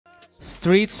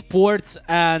Street sports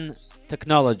and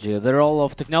technology. The role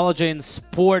of technology in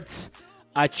sports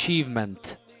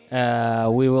achievement.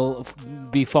 We will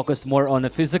be focused more on a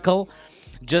physical,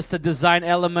 just a design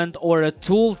element or a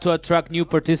tool to attract new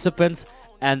participants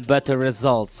and better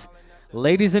results.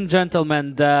 Ladies and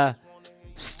gentlemen, the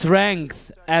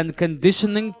strength and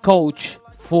conditioning coach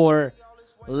for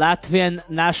Latvian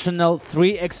national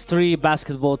 3x3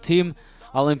 basketball team,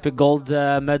 Olympic gold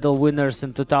medal winners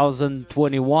in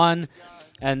 2021,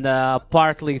 and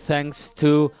partly thanks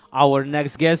to our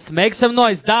next guest. Make some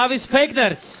noise, Dāvis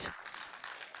Feikners!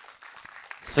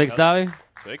 Sveiks, Dāvi!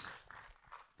 Sveiks!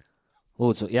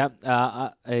 Lūdzu, ja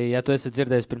tu esi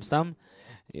dzirdējis pirms tam,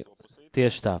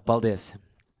 tieši tā, paldies.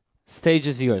 Stage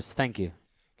is yours, thank you.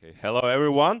 Okay. Hello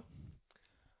everyone,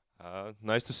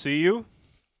 nice to see you.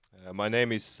 My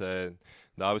name is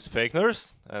Dāvis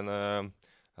Feikners, and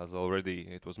as already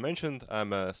it was mentioned,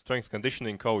 I'm a strength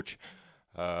conditioning coach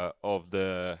of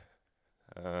the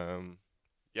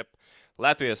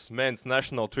Latvias men's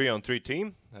national 3-on-3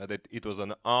 team. That it was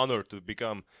an honor to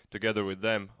become together with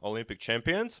them Olympic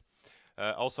champions.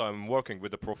 Also, I'm working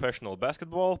with the professional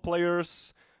basketball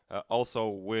players, also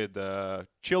with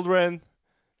children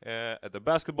at the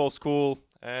basketball school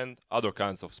and other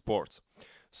kinds of sports.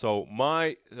 So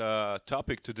my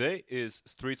topic today is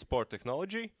street sport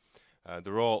technology.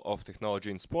 The role of technology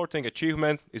in sporting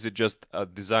achievement. Is it just a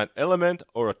design element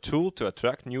or a tool to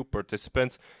attract new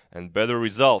participants and better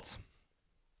results?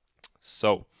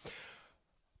 So,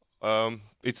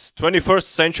 it's 21st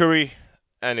century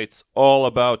and it's all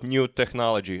about new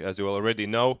technology, as you already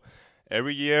know.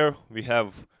 Every year we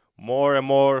have more and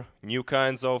more new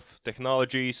kinds of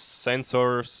technologies,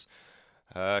 sensors,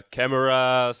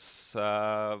 cameras,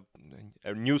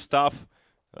 new stuff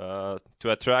to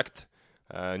attract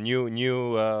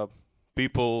new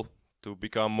people to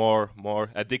become more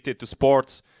addicted to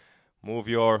sports, move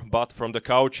your butt from the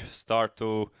couch, start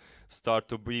to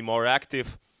be more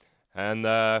active, and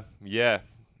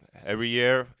every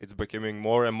year it's becoming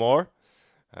more and more,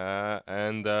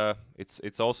 and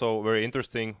it's also very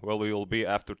interesting where we will be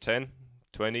after 10,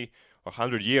 20 or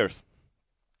 100 years.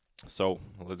 So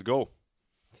let's go.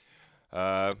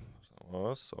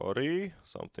 Sorry,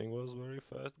 something was very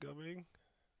fast going.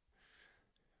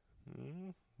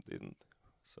 Didn't.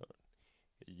 So,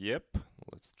 yep,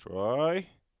 let's try.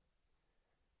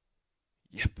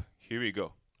 Yep, here we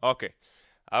go. Okay,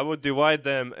 I would divide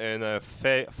them in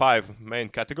 5 main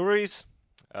categories: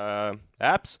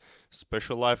 apps,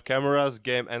 special live cameras,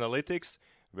 game analytics,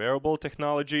 wearable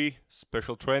technology,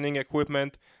 special training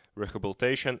equipment,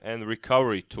 rehabilitation and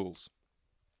recovery tools.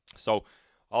 So,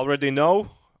 already know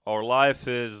our life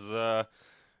is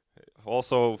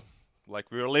also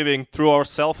like we're living through our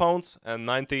cell phones, and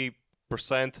 90%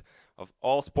 of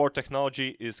all sport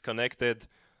technology is connected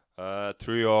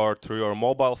through your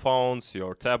mobile phones,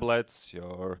 your tablets,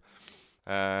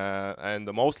 and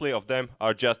mostly of them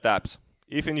are just apps.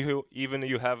 Even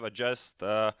you have just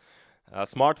a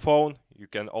smartphone, you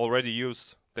can already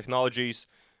use technologies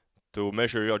to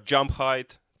measure your jump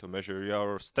height, to measure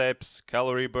your steps,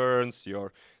 calorie burns,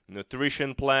 your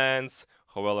nutrition plans,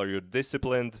 how well are you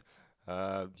disciplined.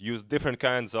 Use different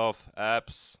kinds of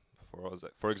apps,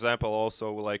 for example,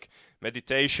 also like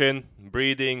meditation,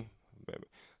 breathing.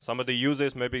 Somebody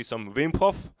uses maybe some Wim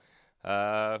Hof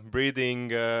breathing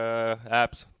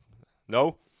apps.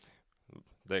 No?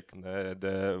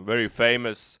 The very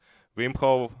famous Wim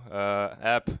Hof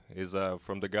app is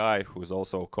from the guy who is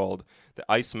also called the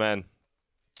Iceman,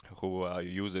 who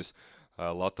uses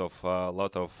a lot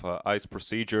of ice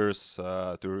procedures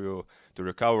to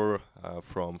recover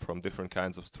from different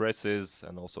kinds of stresses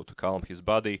and also to calm his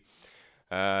body.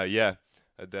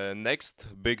 The next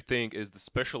big thing is the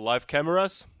special live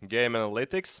cameras, game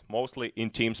analytics, mostly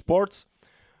in team sports.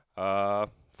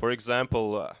 For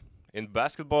example, in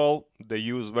basketball, they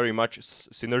use very much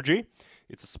synergy.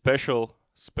 It's a special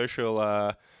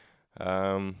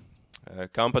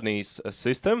company's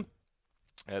system.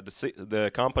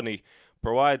 The company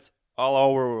provides all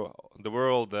over the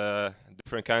world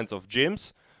different kinds of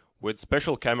gyms with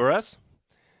special cameras,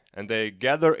 and they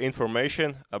gather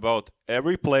information about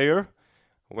every player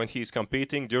when he's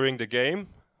competing during the game,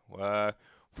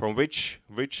 from which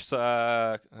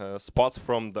spots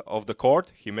of the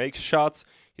court he makes shots,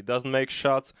 he doesn't make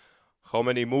shots, how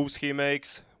many moves he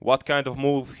makes, what kind of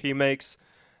move he makes,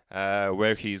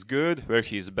 where he's good, where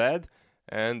he's bad,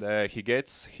 and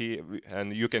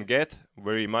you can get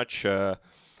very much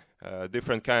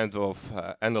different kinds of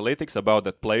analytics about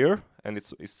that player, and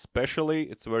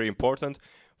it's very important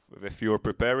if you're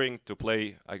preparing to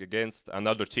play against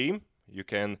another team. You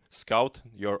can scout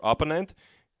your opponent,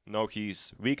 know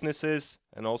his weaknesses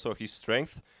and also his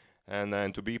strength,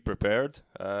 and to be prepared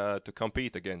to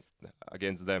compete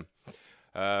against them.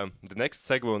 The next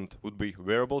segment would be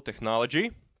wearable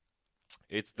technology.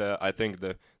 It's I think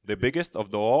the biggest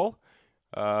of the all,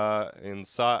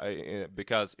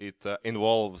 because it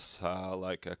involves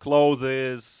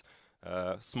clothes,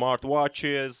 smart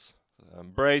watches,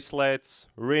 bracelets,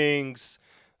 rings,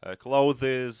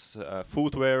 clothes,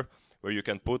 footwear, where you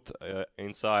can put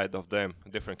inside of them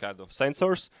different kind of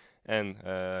sensors and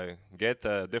get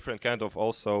different kind of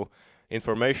also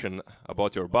information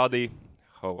about your body,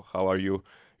 how are your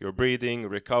breathing,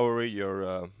 recovery,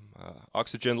 your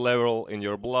oxygen level in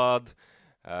your blood,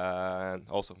 and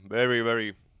also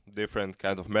very different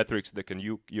kind of metrics that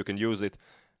you can use it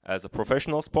as a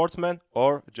professional sportsman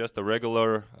or just a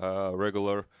regular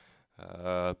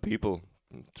people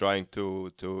trying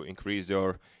to increase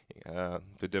your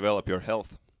to develop your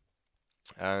health.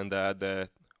 And the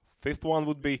fifth one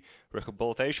would be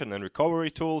rehabilitation and recovery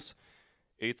tools.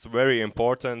 It's very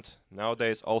important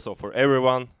nowadays also for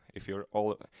everyone. If you're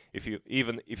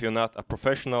not a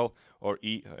professional or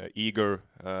eager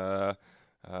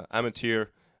amateur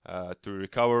to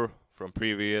recover from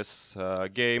previous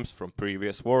games, from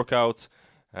previous workouts,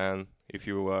 and if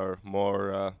you are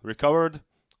more recovered,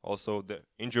 also the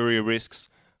injury risks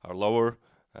are lower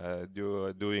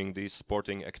doing these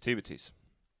sporting activities.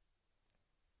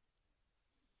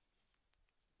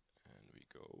 And we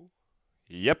go.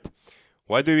 Yep.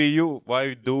 Why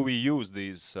do we use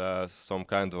these some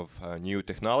kind of new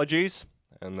technologies?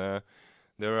 And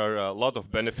there are a lot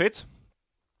of benefits.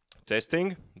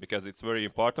 Testing, because it's very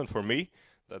important for me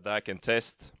that I can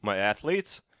test my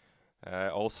athletes,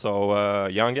 also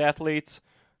young athletes,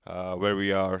 where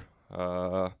we are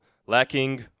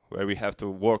lacking, where we have to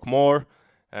work more,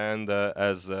 and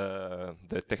as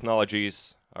the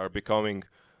technologies are becoming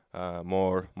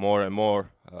more and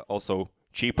more also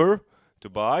cheaper to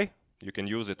buy, you can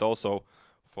use it also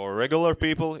for regular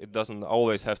people. It doesn't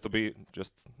always have to be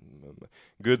just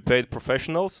good paid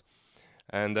professionals.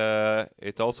 And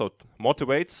it also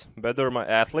motivates better my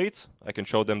athletes. I can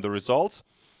show them the results,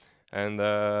 and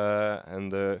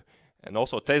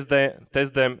also test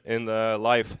them in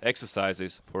live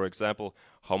exercises. For example,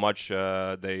 how much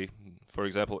for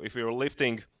example, if you're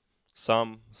lifting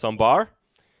some bar,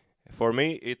 for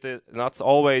me it is not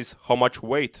always how much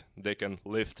weight they can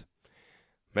lift.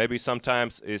 Maybe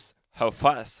sometimes is how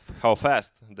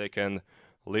fast they can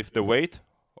lift the weight,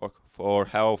 or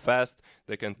how fast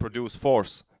they can produce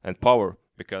force and power,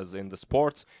 because in the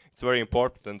sports it's very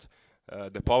important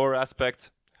the power aspect,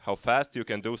 how fast you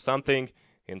can do something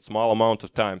in small amount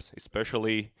of times,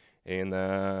 especially in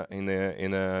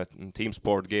team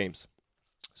sport games.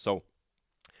 So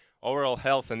overall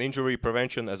health and injury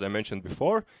prevention, as I mentioned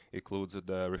before, includes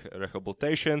the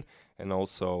rehabilitation and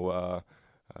also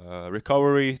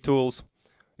recovery tools.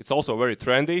 It's also very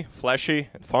trendy, flashy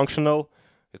and functional.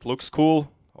 It looks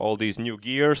cool. All these new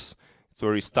gears, it's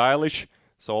very stylish.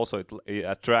 So also it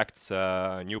attracts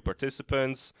new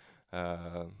participants,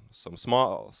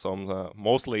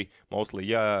 mostly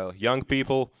young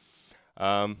people.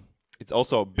 It's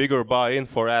also bigger buy-in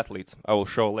for athletes. I will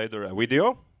show later a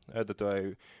video that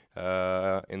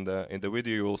in the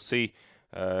video you will see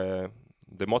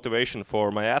the motivation for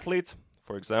my athletes.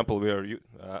 For example, we are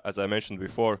as I mentioned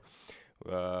before,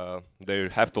 they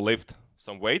have to lift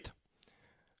some weight.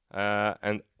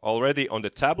 And already on the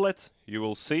tablet you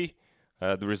will see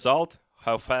the result,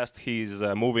 how fast he's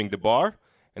moving the bar,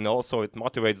 and also it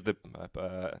motivates the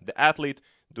athlete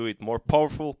do it more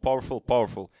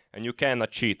powerful, and you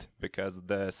cannot cheat because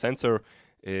the sensor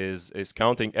is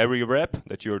counting every rep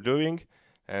that you're doing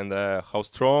and how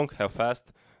strong, how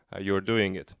fast you're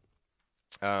doing it.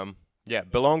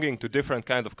 Belonging to different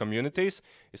kind of communities,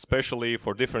 especially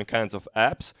for different kinds of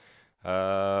apps.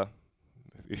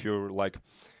 If you're like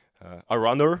a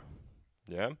runner,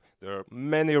 there are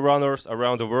many runners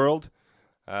around the world.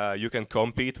 You can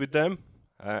compete with them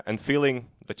and feeling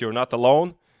that you're not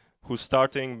alone. Who's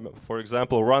starting, for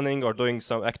example, running or doing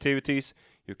some activities,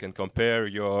 you can compare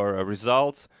your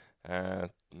results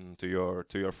to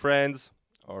your friends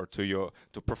or to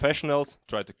professionals.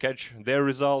 Try to catch their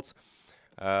results.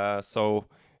 It's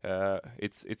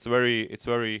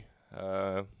very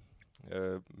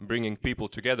bringing people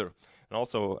together. And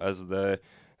also, as the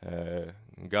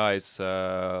guys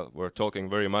were talking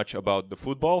very much about the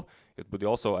football, it would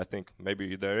also, I think,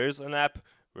 maybe there is an app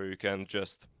where you can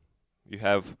just,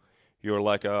 you're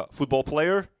like a football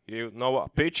player, you know a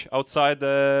pitch outside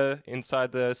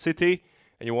inside the city,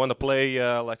 and you want to play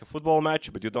like a football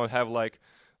match, but you don't have like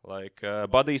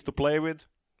buddies to play with.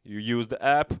 You use the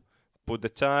app, put the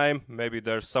time. Maybe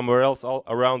there's somewhere else all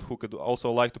around who could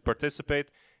also like to participate,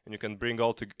 and you can bring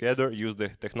all together, use the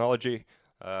technology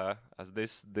as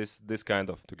this kind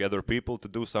of together people to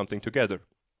do something together.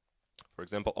 For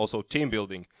example, also team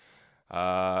building.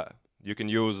 You can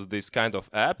use this kind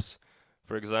of apps.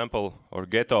 For example, our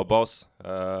Ghetto boss,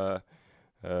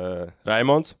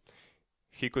 Raimons,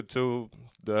 he could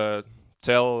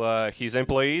tell his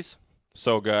employees,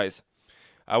 so guys,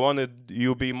 I wanted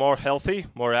you be more healthy,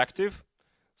 more active.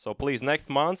 So please, next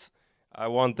month, I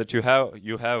want that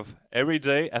you have every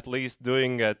day at least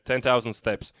doing 10,000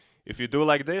 steps. If you do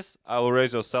like this, I will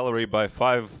raise your salary by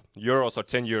 5 euros or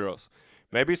 10 euros.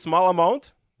 Maybe small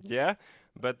amount, yeah,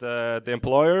 but the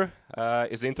employer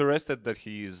is interested that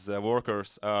his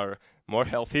workers are more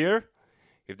healthier.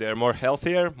 If they are more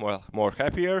healthier, more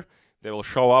happier, they will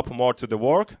show up more to the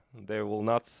work. They will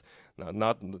not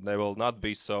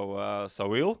be so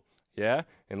ill. Yeah,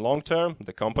 in long term,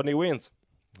 the company wins.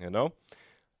 You know,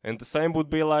 and the same would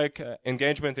be like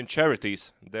engagement in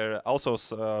charities. There are also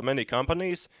many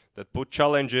companies that put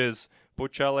challenges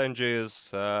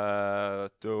to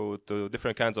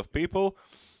different kinds of people.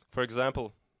 For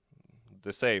example,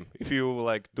 the same. If you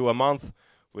like do a month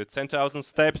with 10,000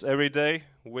 steps every day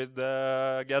with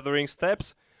gathering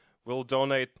steps, we'll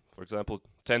donate, for example,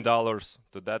 $10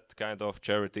 to that kind of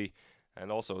charity.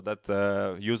 And also that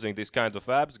using these kind of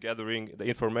apps, gathering the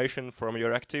information from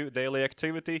your daily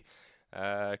activity,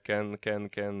 can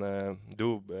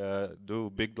do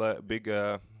big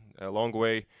a long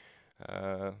way.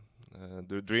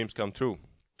 The dreams come true.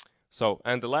 So,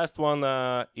 and the last one,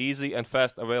 easy and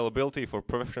fast availability for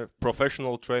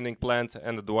professional training plans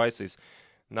and devices.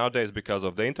 Nowadays, because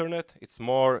of the internet, it's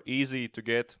more easy to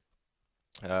get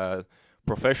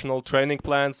professional training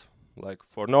plans, like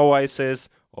for novices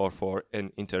or for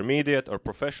an intermediate or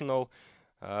professional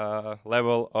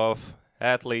level of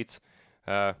athletes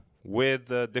with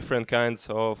different kinds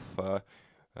of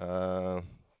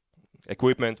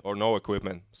equipment or no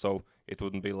equipment. So it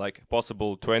wouldn't be like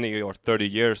possible 20 or 30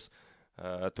 years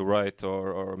to write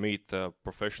or meet a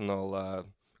professional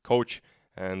coach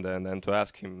and to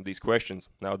ask him these questions.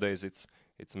 Nowadays it's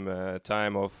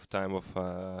time of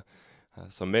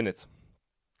some minutes.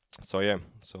 So yeah,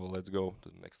 so let's go to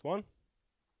the next one.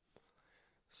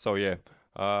 So yeah,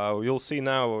 you'll see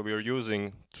now we're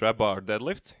using trap bar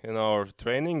deadlift in our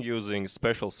training using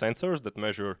special sensors that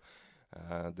measure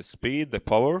the speed, the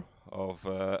power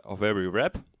of every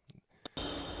rep.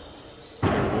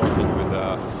 We're working with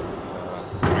a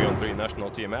 3-on-3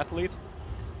 national team athlete.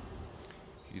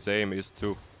 His aim is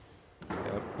to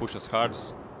push as hard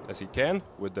as he can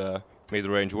with the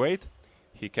mid-range weight.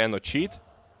 He cannot cheat,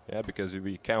 because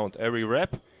we count every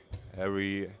rep,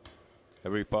 every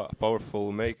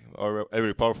powerful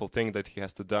thing that he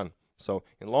has to done. So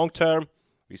in long term,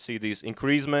 we see these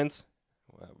increasements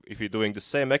if you're doing the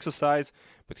same exercise,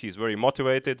 but he's very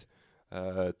motivated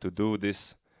to do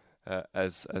this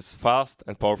as fast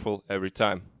and powerful every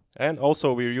time. And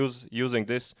also we're using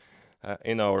this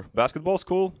in our basketball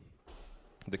school.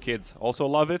 The kids also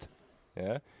love it.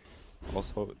 Yeah,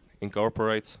 also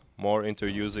incorporates more into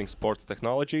using sports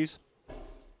technologies.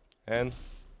 And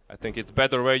I think it's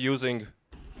better way using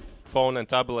phone and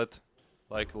tablet,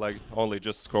 like only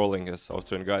just scrolling, as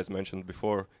Austrian guys mentioned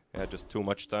before. Yeah, just too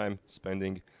much time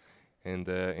spending in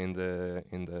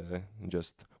the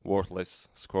just worthless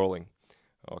scrolling.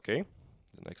 Okay,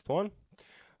 the next one.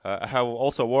 I have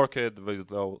also worked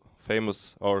with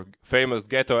famous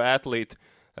Ghetto athlete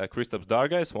Kristaps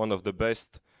Dārgais, one of the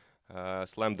best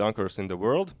slam dunkers in the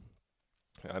world.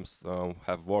 I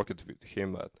have worked with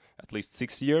him at least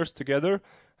 6 years together.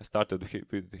 I started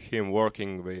with him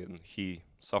working when he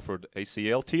suffered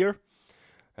ACL tear,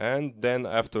 and then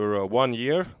after 1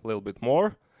 year, a little bit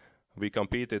more, we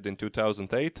competed in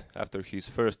 2008 after his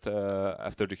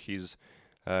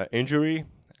injury,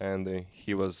 and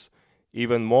he was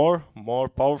even more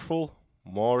powerful,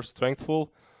 more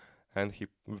strengthful, and he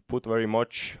put very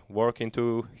much work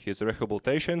into his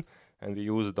rehabilitation, and we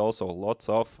used also lots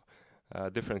of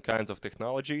different kinds of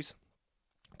technologies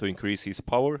to increase his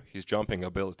power, his jumping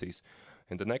abilities.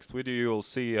 In the next video you will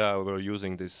see we're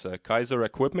using this Kaiser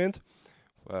equipment.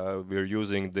 We're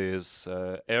using this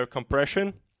air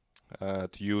compression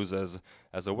to use as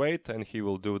a weight, and he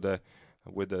will do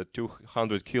with the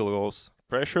 200 kilos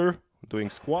pressure, doing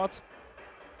squats,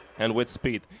 and with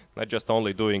speed, not just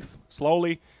only doing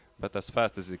slowly, but as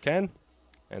fast as he can.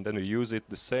 And then we use it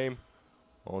the same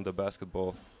on the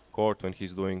basketball court when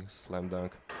he's doing slam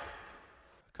dunk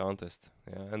contest.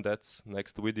 Yeah, and that's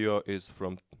next video is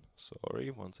from, sorry,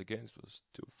 once again, it was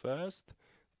too fast.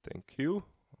 Thank you.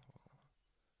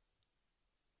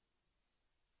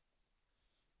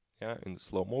 yeah, in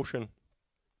slow motion.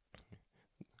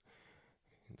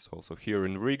 It's also here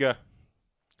in Riga,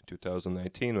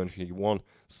 2019, when he won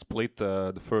split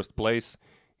the first place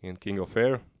in King of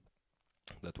Air.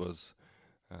 That was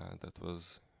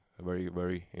very,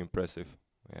 very impressive.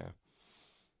 Yeah,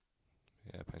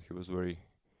 yeah, and he was very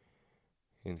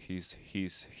in his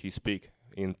peak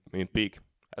in peak.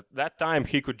 At that time,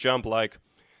 he could jump like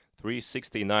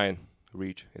 369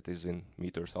 reach. It is in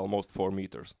meters, almost 4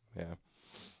 meters. Yeah.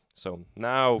 So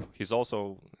now he's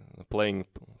also playing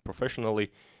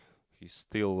professionally. He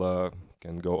still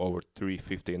can go over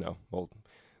 350 now. Well,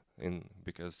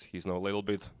 because he's now a little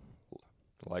bit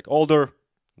like older,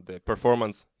 the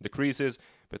performance decreases,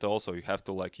 but also you have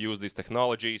to like use these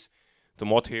technologies to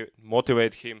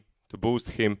motivate him, to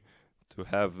boost him, to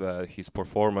have his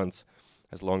performance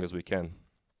as long as we can.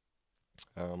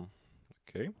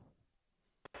 Okay.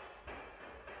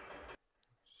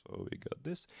 So we got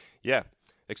this. Yeah,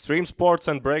 extreme sports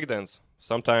and breakdance.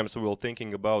 Sometimes we will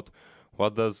thinking about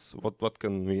what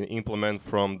can we implement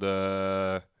from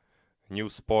the new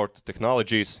sport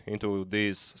technologies into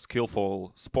these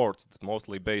skillful sports that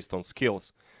mostly based on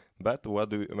skills. But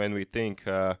when we think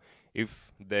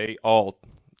if they all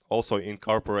also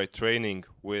incorporate training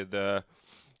with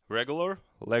regular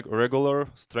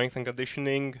strength and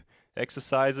conditioning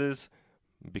exercises,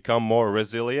 become more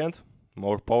resilient,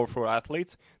 more powerful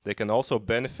athletes, they can also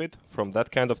benefit from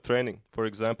that kind of training. For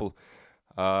example,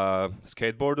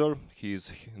 skateboarder,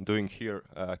 he's doing here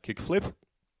a kickflip,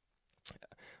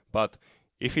 but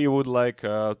if he would like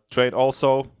train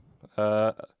also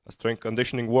strength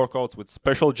conditioning workouts with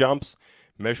special jumps,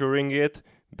 measuring it,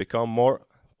 become more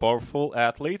powerful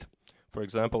athlete. For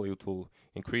example, it will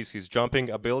increase his jumping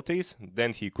abilities.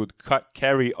 Then he could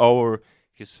carry over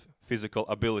his physical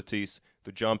abilities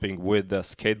to jumping with the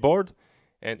skateboard.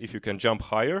 And if you can jump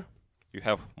higher, you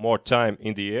have more time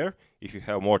in the air. If you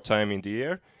have more time in the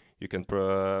air, you can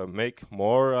make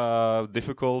more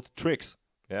difficult tricks,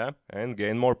 yeah, and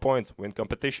gain more points, win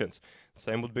competitions.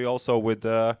 Same would be also with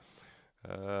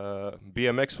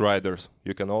BMX riders.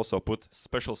 You can also put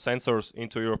special sensors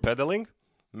into your pedaling,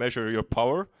 measure your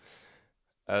power.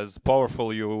 As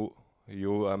powerful you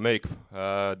make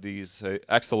these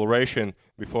acceleration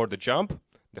before the jump,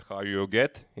 the higher you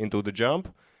get into the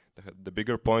jump, the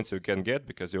bigger points you can get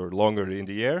because you're longer in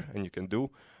the air and you can do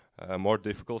more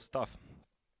difficult stuff.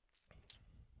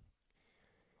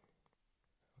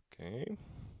 Okay.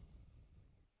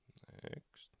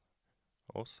 Next.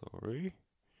 Oh, sorry.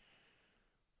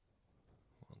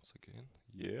 Once again.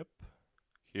 Yep.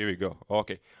 Here we go.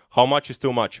 Okay. How much is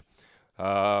too much?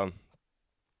 To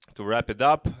wrap it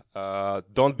up,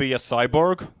 don't be a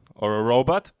cyborg or a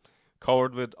robot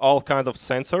covered with all kinds of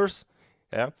sensors.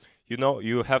 Yeah.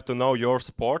 You have to know your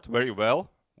sport very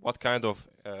well, what kind of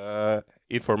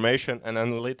information and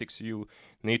analytics you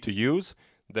need to use.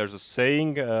 There's a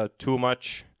saying, too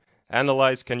much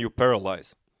analyze can you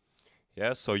paralyze.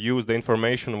 Yeah, so use the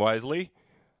information wisely.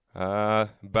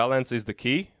 Balance is the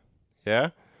key.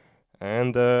 Yeah,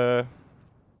 and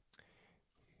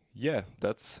yeah,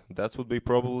 that would be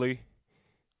probably.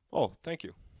 Oh, thank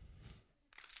you.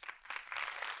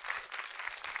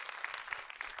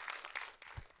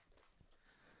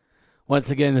 Once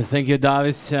again, thank you,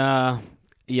 Dāvis.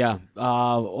 Yeah,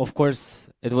 of course,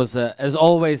 it was as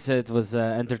always. It was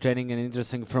entertaining and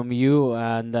interesting from you,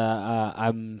 and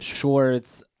I'm sure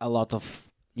it's a lot of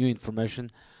new information.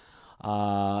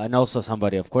 And also,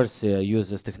 somebody, of course,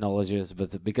 uses technologies,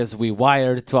 but because we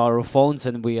wired to our phones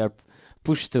and we are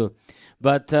pushed to.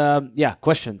 But yeah,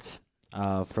 questions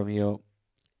from you.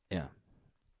 Yeah,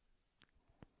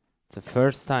 it's a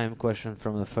first time question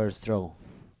from the first row.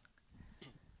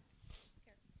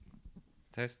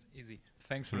 Test easy.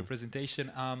 Thanks for the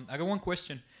presentation. I got one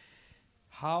question.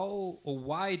 How or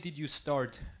why did you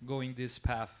start going this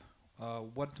path?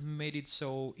 What made it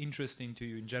so interesting to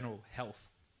you in general, health?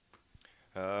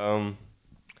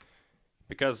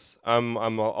 Because I'm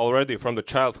already from the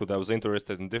childhood I was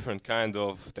interested in different kind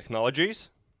of technologies,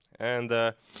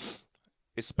 and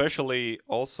especially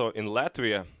also in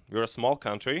Latvia. We're a small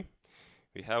country.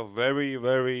 We have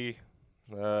very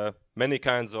many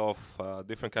kinds of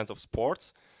different kinds of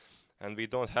sports, and we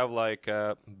don't have like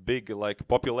a big like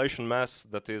population mass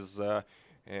that is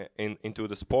into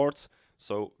the sports.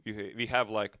 So we have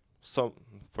like some,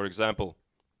 for example,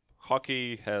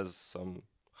 hockey has some,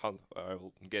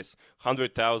 I'll guess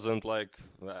 100,000 like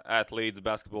athletes.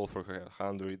 Basketball for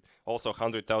 100, also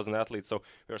 100,000 athletes. So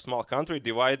we're a small country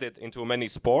divided into many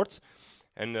sports,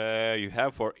 and you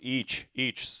have for each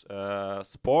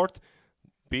sport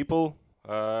people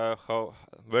how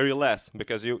very less,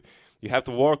 because you have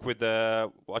to work with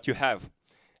what you have,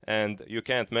 and you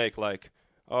can't make like,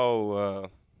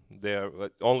 they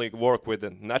only work with the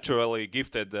naturally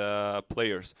gifted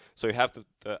players. So you have to,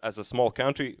 as a small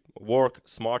country, work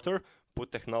smarter,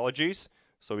 put technologies,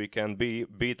 so we can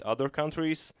beat other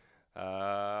countries,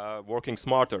 working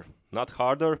smarter, not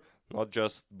harder, not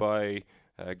just by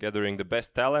gathering the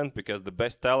best talent, because the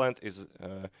best talent is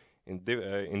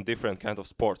in different kind of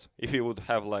sports. If you would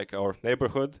have like our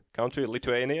neighborhood country,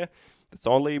 Lithuania, that's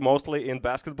only mostly in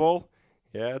basketball.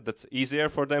 Yeah, that's easier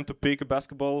for them to pick best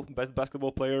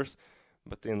basketball players.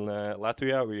 But in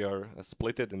Latvia, we are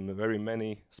split in very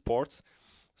many sports,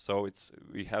 so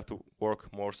we have to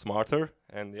work more smarter.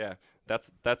 And yeah,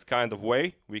 that's kind of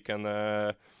way we can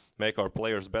make our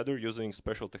players better using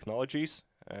special technologies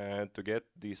and to get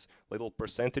these little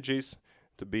percentages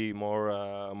to be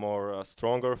more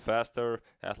stronger, faster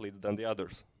athletes than the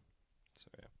others. So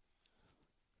yeah.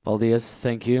 Paldies,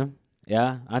 thank you.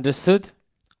 Yeah, understood?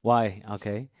 Why?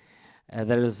 Okay.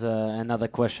 There is another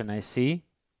question I see.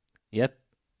 Yep.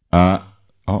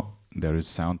 Oh, there is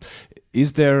sound.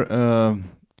 Is there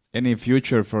any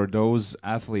future for those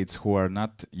athletes who are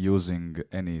not using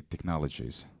any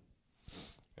technologies?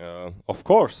 Of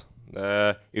course,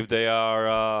 if they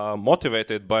are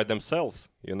motivated by themselves,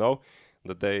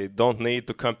 that they don't need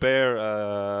to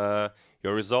compare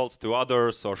your results to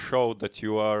others or show that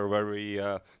you are very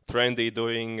trendy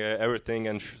doing everything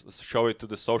and show it to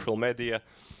the social media.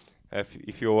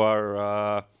 If you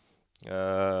are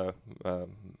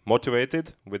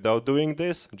motivated without doing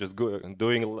this, just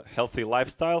doing a healthy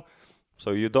lifestyle,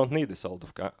 so you don't need this all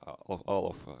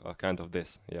of kind of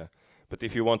this. Yeah. But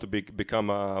if you want to become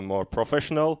more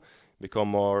professional, become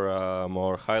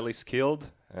more highly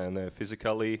skilled and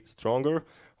physically stronger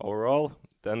overall,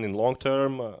 then in long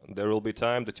term there will be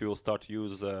time that you will start to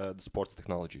use the sports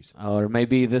technologies. Or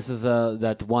maybe this is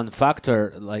that one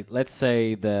factor. Like, let's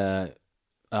say the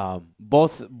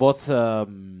both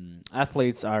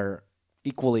athletes are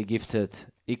equally gifted,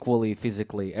 equally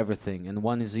physically, everything, and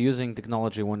one is using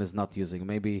technology, one is not using.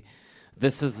 Maybe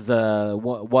this is the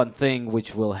one thing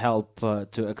which will help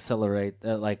to accelerate,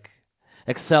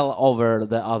 excel over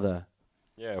the other.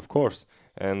 Yeah, of course.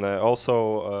 And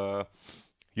also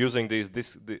using these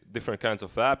different kinds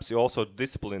of apps, you also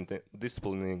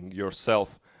disciplining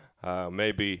yourself.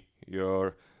 Maybe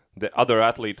the other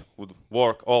athlete would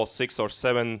work all 6 or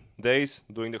 7 days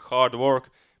doing the hard work,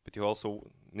 but you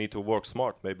also need to work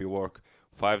smart. Maybe work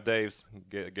 5 days,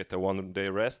 get a 1 day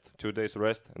rest, 2 days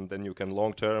rest, and then you can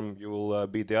long term you will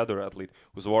be the other athlete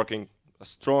who's working as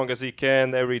strong as he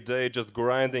can every day, just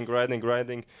grinding.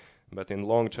 But in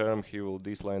long term he will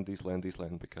desline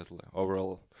because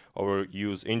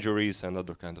overuse injuries and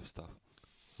other kind of stuff.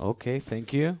 Okay,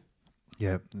 thank you.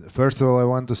 Yeah, first of all, I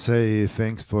want to say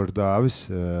thanks for Dāvis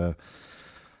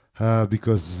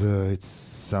because it's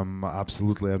some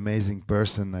absolutely amazing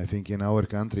person, I think, in our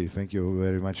country. Thank you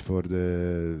very much for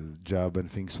the job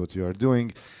and things what you are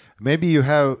doing. Maybe you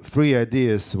have 3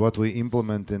 ideas what we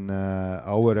implement in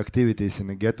our activities in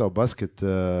the Ghetto basket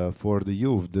for the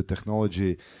youth, the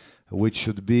technology which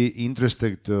should be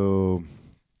interesting to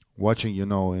watching, in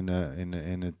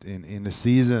a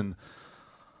season.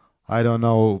 I don't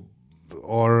know,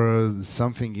 or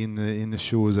something in the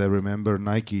shoes. I remember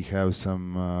Nike have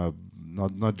some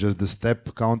not just the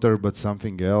step counter, but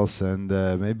something else, and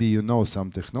maybe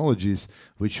some technologies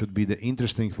which should be the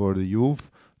interesting for the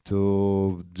youth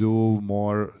to do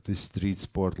more this street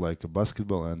sport like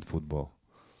basketball and football.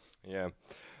 Yeah,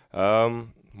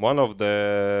 one of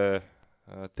the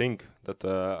thing that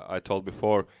I told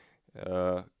before,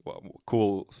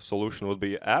 cool solution would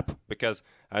be app, because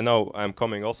I know I'm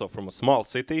coming also from a small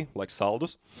city like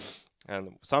Saldus,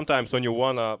 and sometimes when you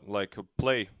wanna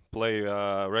play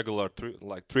regular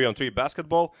 3-on-3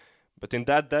 basketball, but in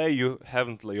that day you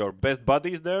haven't your best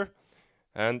buddies there,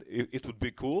 and it would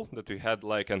be cool that we had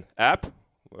like an app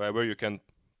where you can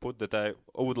put that I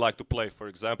would like to play, for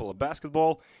example, a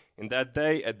basketball in that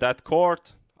day at that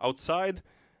court outside.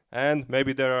 And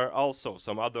maybe there are also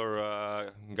some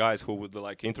other guys who would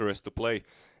interest to play,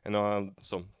 and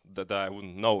some that I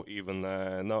wouldn't know even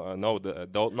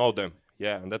don't know them.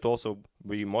 Yeah, and that also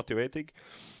be motivating.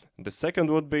 The second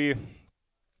would be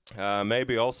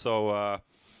maybe also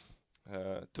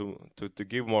to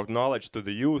give more knowledge to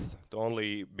the youth, to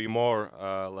only be more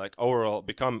overall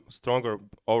become stronger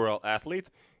overall athlete.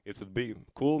 It would be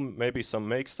cool. Maybe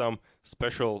make some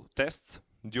special tests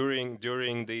during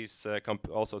these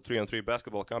also 3-on-3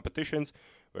 basketball competitions,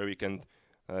 where we can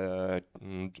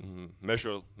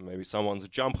measure maybe someone's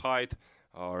jump height,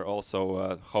 or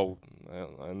also how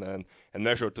and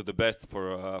measure to the best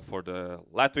for the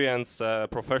Latvians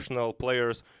professional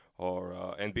players,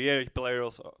 or NBA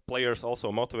players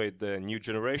also motivate the new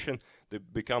generation to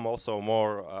become also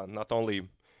more not only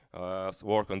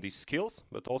work on these skills,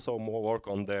 but also more work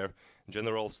on their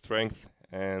general strength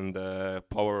and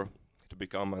power to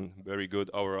become a very good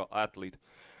overall athlete.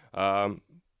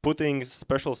 Putting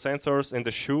special sensors in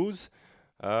the shoes,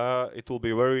 it will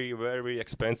be very, very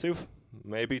expensive.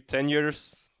 Maybe 10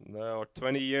 years or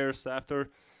 20 years after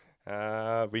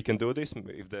we can do this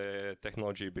if the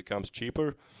technology becomes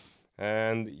cheaper.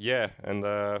 And yeah, and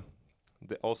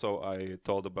also I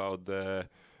told about the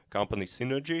company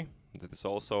Synergy that is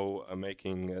also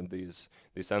making these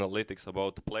analytics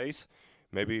about the place.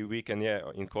 Maybe we can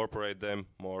incorporate them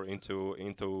more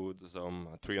into some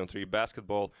 3-on-3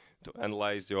 basketball to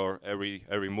analyze your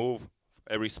every move,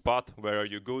 every spot, where are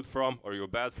you good from or you're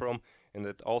bad from, and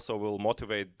it also will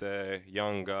motivate the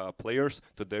young players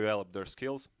to develop their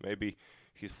skills. Maybe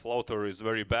his floater is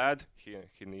very bad.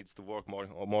 He needs to work more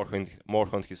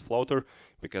on his floater,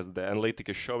 because the analytic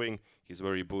is showing he's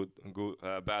very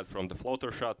bad from the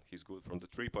floater shot. He's good from the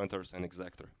 3-pointers and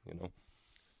exactor.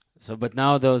 So, but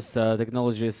now those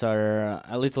technologies are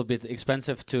a little bit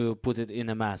expensive to put it in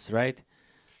a mass, right?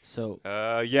 So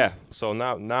yeah. So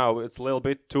now it's a little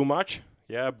bit too much.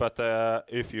 Yeah, but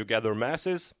if you gather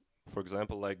masses, for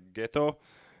example, like Ghetto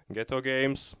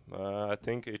games, I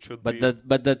think it should be.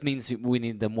 But that means we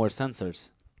need the more sensors.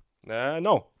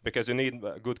 No, because you need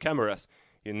good cameras.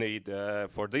 You need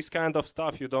for this kind of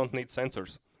stuff, you don't need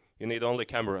sensors. You need only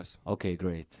cameras. Okay,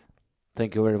 great.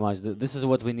 Thank you very much. This is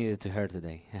what we needed to hear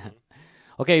today.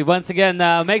 Okay, once again,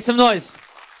 make some noise.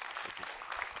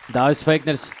 Dāvis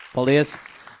Feikners, paldies.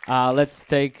 Let's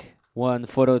take one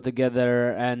photo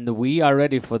together, and we are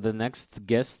ready for the next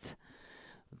guest.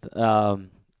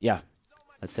 Yeah,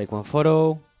 let's take one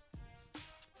photo.